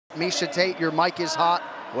Miesha Tate, your mic is hot.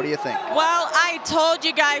 What do you think? Well, I told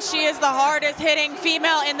you guys she is the hardest hitting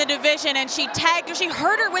female in the division, and she tagged her. She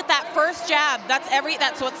hurt her with that first jab. That's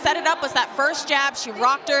what set it up, was that first jab. She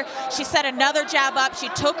rocked her. She set another jab up. She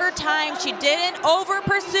took her time. She didn't over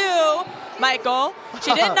pursue, Michael.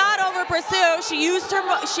 She did not over pursue. She used her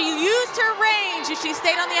range. She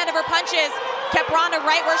stayed on the end of her punches, kept Ronda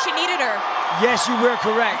right where she needed her. Yes, you were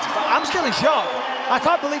correct. But I'm still in shock. I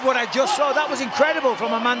can't believe what I just saw. That was incredible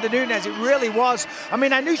from Amanda Nunes. It really was. I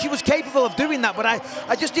mean, I knew she was capable of doing that, but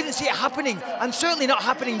I just didn't see it happening, and certainly not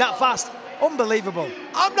happening that fast. Unbelievable.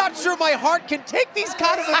 I'm not sure my heart can take these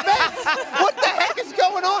kind of events. What the heck is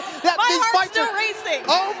going on? My heart's still racing.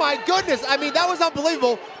 Oh my goodness. I mean, that was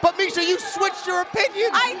unbelievable. But Miesha, you switched your opinion.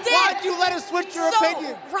 I did. Why'd you let us switch your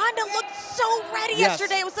opinion? Ronda looked so ready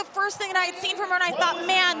yesterday. It was the first thing that I had seen from her, and I thought,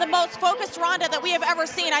 man, the most focused Ronda that we have ever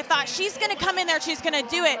seen. I thought, she's going to come in there, she's going to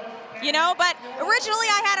do it. You know, but originally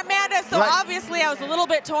I had Amanda, so obviously I was a little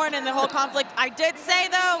bit torn in the whole conflict. I did say,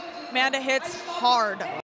 though, Amanda hits hard.